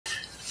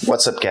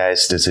What's up,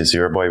 guys? This is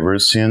your boy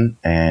Rusian,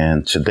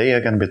 and today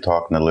I'm going to be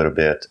talking a little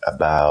bit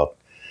about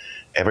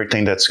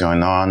everything that's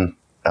going on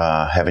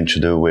having to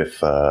do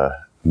with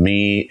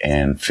me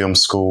and film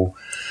school.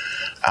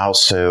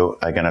 Also,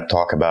 I'm going to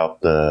talk about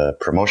the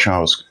promotion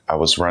I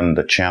was running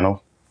the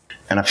channel,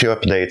 and a few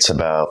updates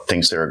about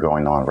things that are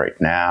going on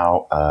right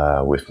now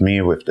with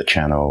me, with the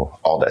channel,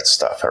 all that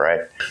stuff, all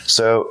right?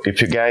 So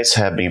if you guys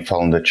have been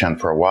following the channel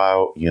for a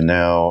while, you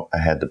know I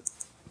had the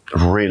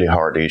really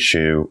hard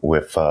issue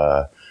with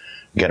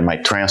getting my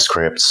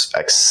transcripts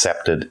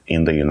accepted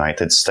in the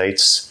United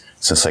States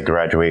since I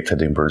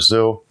graduated in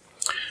Brazil.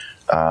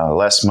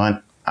 Last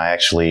month, I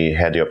actually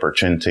had the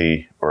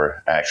opportunity,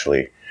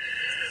 I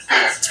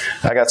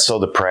got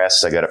so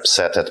depressed, I got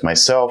upset at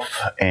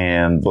myself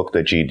and booked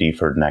the GED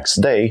for the next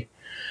day.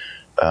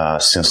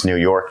 Since New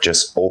York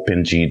just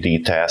opened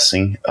GED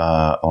testing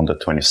on the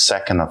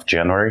 22nd of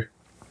January.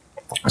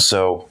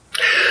 So,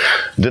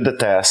 did the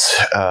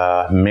test,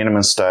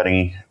 minimum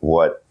studying,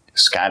 what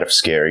is kind of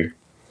scary,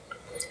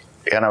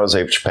 and I was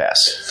able to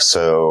pass.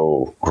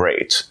 So,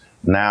 great.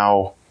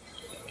 Now,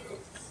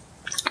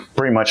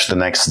 pretty much the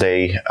next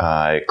day,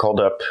 I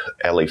called up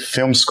LA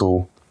Film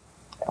School,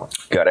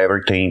 got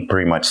everything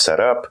pretty much set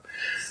up,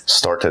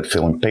 started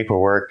filling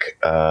paperwork.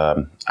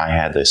 I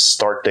had the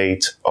start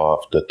date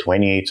of the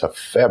 28th of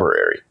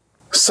February.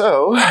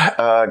 So,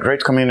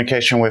 great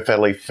communication with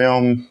LA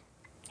Film.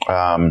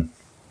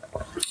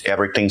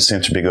 Everything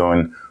seemed to be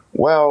going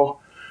well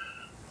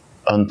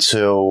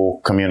until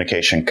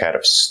communication kind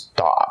of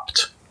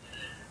stopped.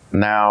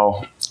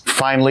 Now,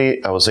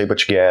 finally, I was able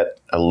to get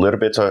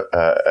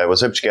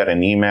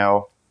an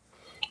email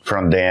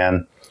from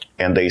Dan,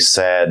 and they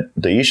said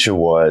the issue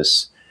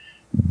was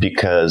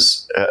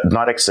because,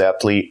 not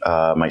exactly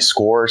my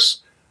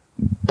scores,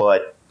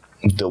 but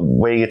the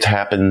way it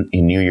happened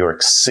in New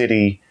York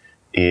City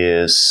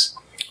is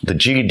the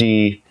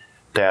GED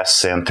test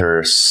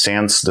center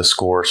sends the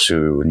scores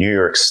to New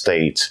York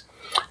State,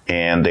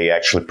 and they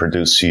actually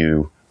produce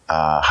you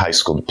a high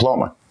school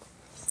diploma.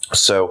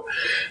 So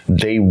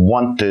they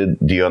wanted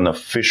the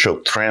unofficial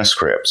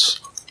transcripts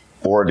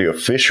or the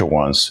official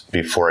ones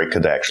before I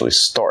could actually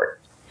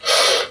start.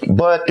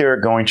 But they're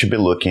going to be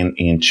looking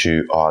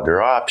into other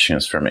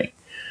options for me.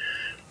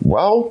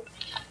 Well,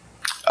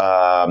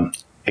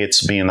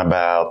 it's been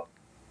about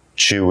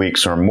 2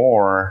 weeks or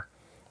more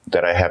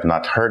that I have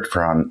not heard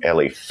from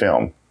LA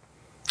Film.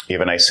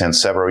 Even I sent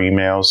several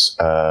emails.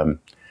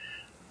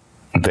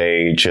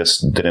 They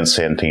just didn't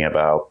say anything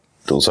about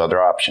those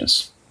other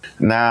options.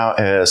 Now,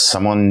 as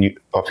someone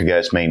of you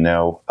guys may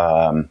know,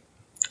 I'm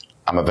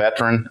a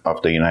veteran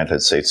of the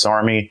United States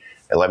Army,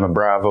 11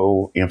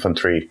 Bravo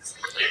Infantry,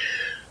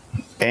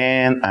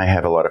 and I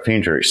have a lot of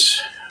injuries.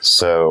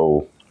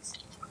 So,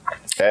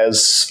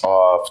 as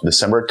of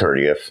December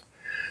 30th,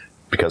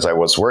 because I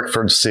was working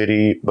for the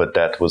city, but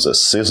that was a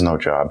seasonal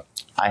job,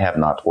 I have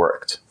not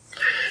worked.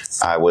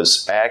 I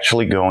was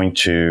actually going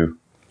to,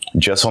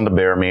 just on the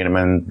bare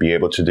minimum, be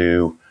able to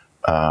do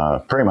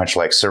pretty much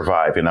like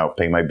survive, you know,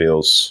 pay my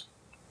bills,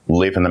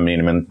 live in the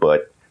minimum,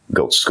 but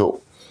go to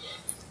school.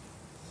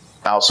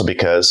 Also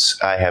because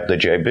I have the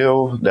J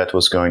bill that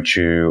was going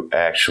to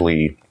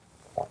actually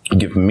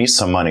give me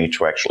some money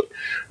to actually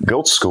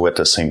go to school at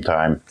the same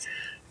time,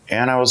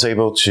 and I was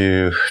able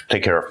to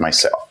take care of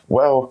myself.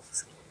 Well,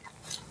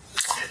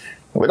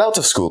 without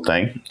the school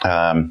thing,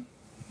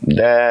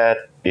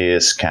 that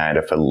is kind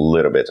of a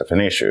little bit of an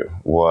issue.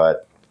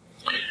 What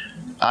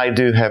I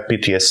do have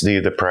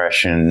PTSD,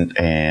 depression,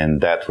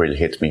 and that really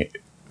hit me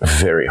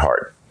very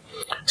hard.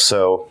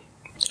 So,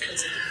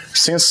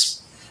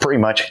 since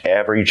pretty much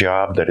every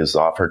job that is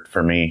offered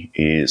for me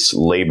is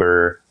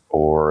labor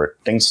or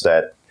things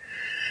that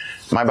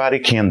my body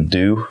can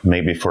do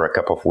maybe for a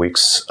couple of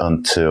weeks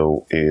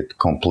until it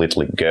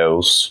completely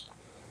goes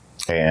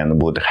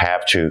and would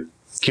have to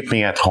keep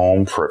me at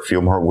home for a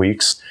few more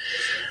weeks,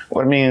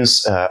 what it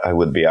means I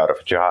would be out of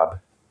a job.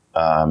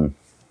 I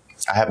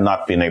have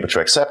not been able to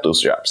accept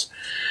those jobs,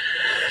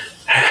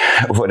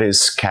 what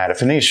is kind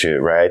of an issue,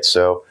 right?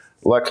 So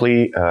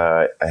luckily,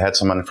 I had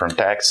some money from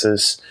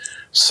taxes,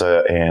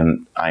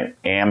 and I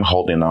am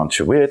holding on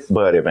to it,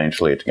 but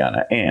eventually it's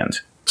gonna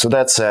end. So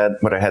that said,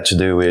 what I had to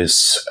do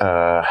is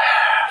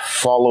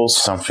follow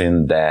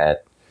something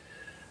that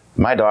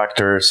my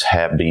doctors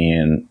have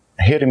been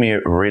hitting me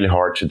really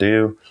hard to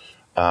do.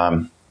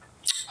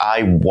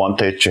 I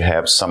wanted to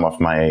have some of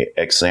my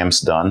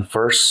exams done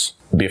first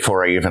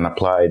before I even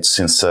applied,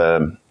 since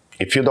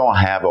if you don't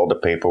have all the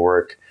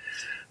paperwork,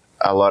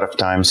 a lot of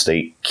times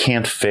they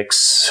can't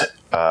fix,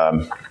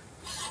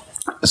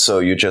 so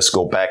you just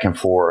go back and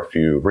forth,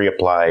 you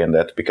reapply, and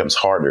that becomes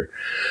harder.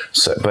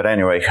 So, but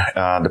anyway,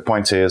 the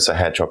point is I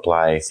had to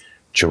apply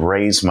to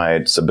raise my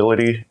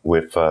disability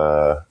with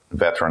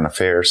Veteran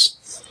Affairs.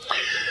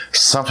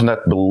 Something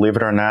that, believe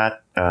it or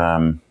not,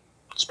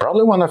 it's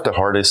probably one of the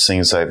hardest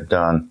things I've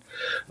done.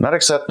 Not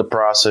accept the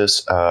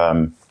process.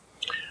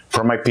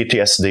 For my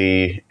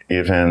PTSD,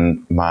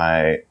 even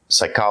my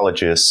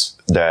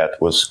psychologist that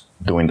was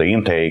doing the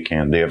intake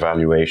and the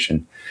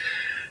evaluation,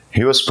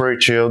 he was pretty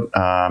chilled.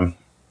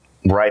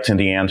 right in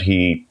the end,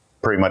 he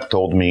pretty much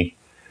told me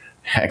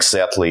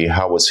exactly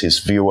how was his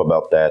view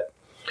about that.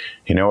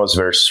 He knew I was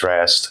very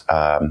stressed.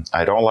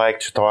 I don't like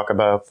to talk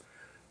about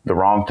the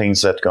wrong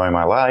things that go in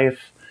my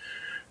life,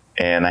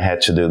 and I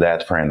had to do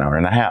that for an hour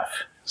and a half.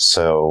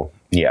 So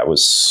yeah, it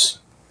was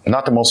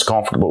not the most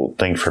comfortable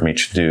thing for me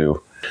to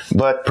do,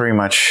 but pretty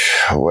much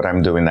what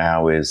I'm doing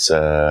now is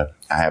I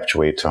have to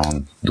wait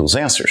on those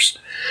answers.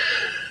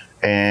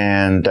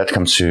 And that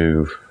comes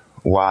to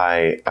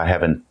why I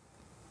haven't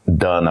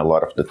done a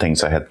lot of the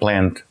things I had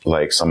planned,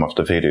 like some of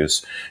the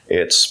videos.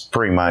 It's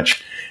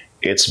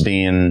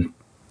been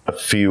a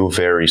few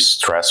very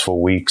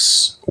stressful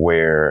weeks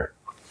where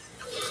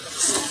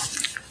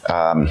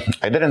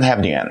I didn't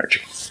have the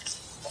energy.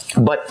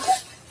 But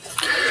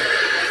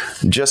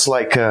just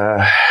like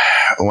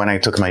when I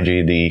took my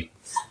GED,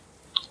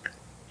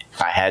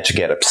 I had to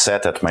get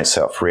upset at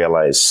myself,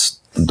 realize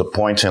the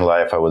point in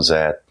life I was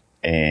at,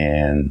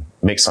 and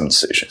make some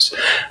decisions.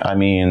 I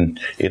mean,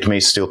 it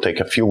may still take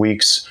a few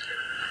weeks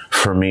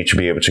for me to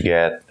be able to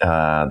get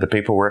the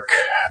paperwork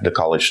the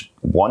college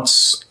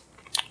wants,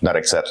 not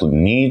exactly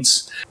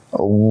needs,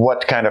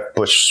 what kind of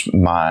pushed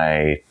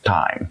my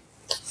time.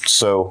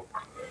 So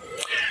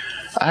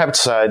I have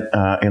decided,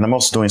 in the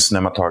most doing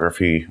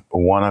cinematography,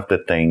 one of the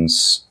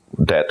things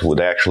that would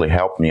actually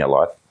help me a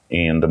lot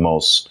in the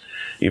most,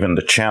 even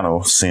the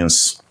channel,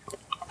 since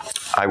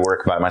I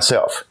work by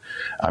myself.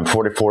 I'm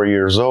 44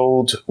 years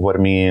old, what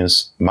it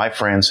means my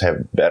friends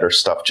have better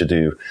stuff to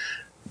do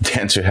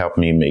than to help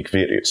me make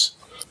videos.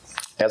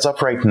 As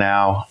of right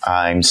now,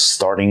 I'm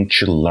starting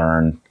to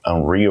learn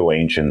Unreal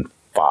Engine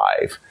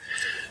 5.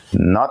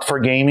 Not for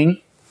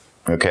gaming,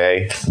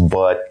 okay,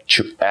 but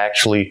to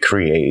actually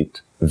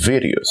create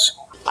videos.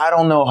 I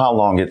don't know how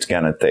long it's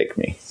gonna take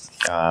me.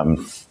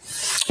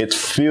 It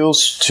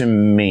feels to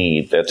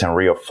me that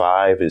Unreal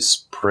 5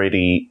 is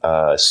pretty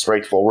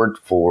straightforward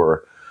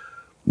for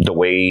the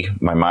way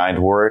my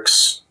mind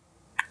works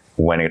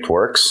when it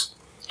works,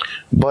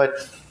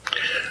 but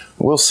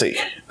we'll see.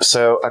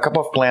 So a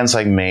couple of plans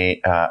I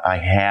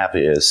have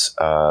is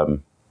to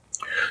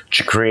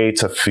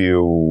create a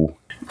few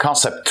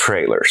concept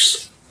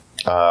trailers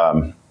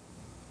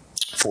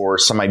for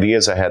some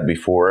ideas I had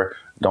before.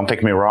 Don't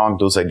take me wrong,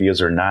 those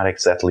ideas are not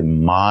exactly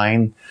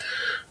mine.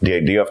 The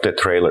idea of the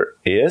trailer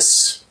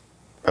is,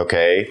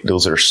 okay,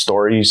 those are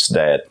stories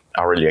that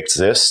already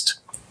exist,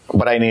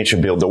 but I need to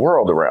build the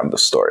world around the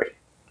story.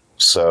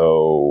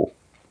 So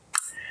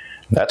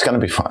that's gonna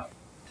be fun.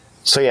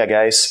 So yeah,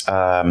 guys,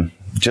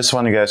 just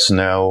want you guys to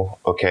know,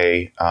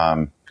 okay,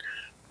 I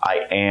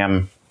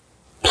am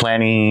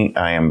planning,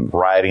 I am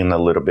writing a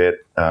little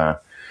bit.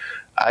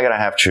 I'm gonna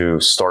have to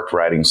start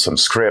writing some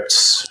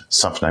scripts,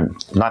 something I'm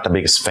not the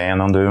biggest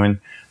fan on doing.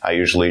 I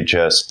usually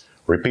just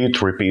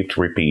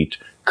repeat,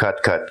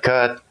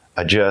 cut,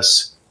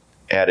 adjust,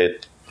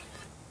 edit,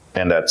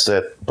 and that's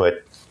it.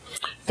 But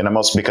in the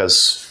most,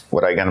 because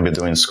what I'm gonna be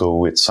doing in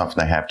school, it's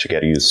something I have to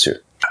get used to.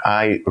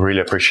 I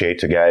really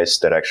appreciate you guys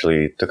that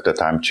actually took the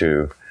time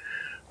to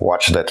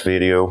watch that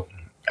video.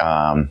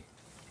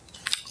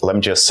 Let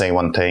me just say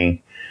one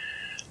thing.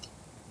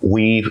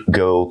 We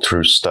go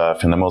through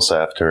stuff in the most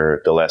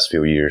after the last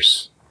few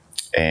years.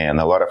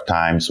 And a lot of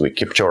times we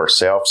keep to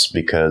ourselves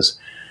because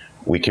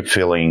we keep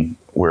feeling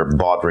we're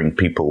bothering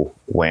people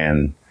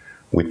when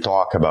we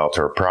talk about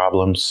our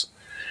problems.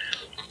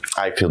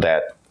 I feel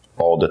that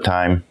all the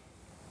time.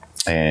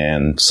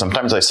 And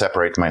sometimes I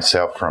separate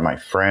myself from my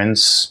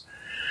friends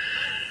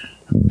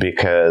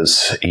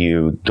because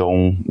you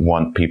don't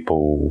want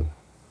people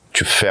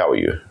to fail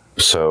you.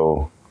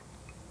 So,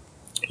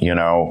 you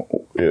know,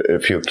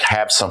 if you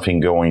have something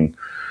going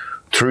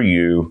through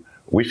you,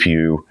 with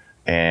you,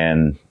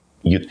 and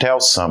you tell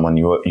someone,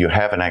 you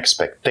have an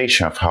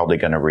expectation of how they're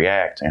going to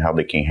react and how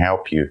they can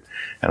help you.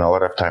 And a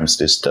lot of times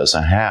this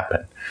doesn't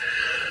happen.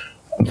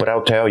 But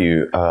I'll tell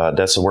you,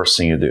 that's the worst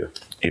thing you do.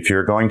 If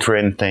you're going through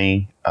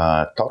anything,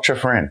 talk to a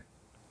friend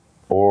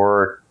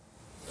or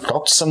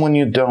talk to someone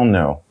you don't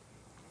know.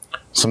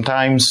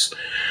 Sometimes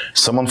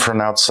someone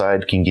from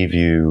outside can give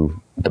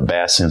you the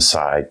best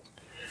insight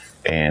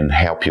and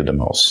help you the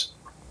most.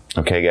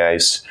 Okay,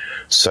 guys?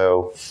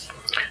 So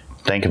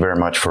thank you very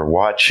much for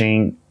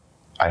watching.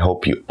 I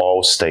hope you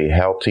all stay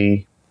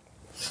healthy.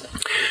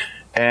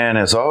 And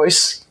as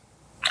always,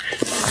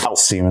 I'll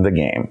see you in the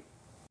game.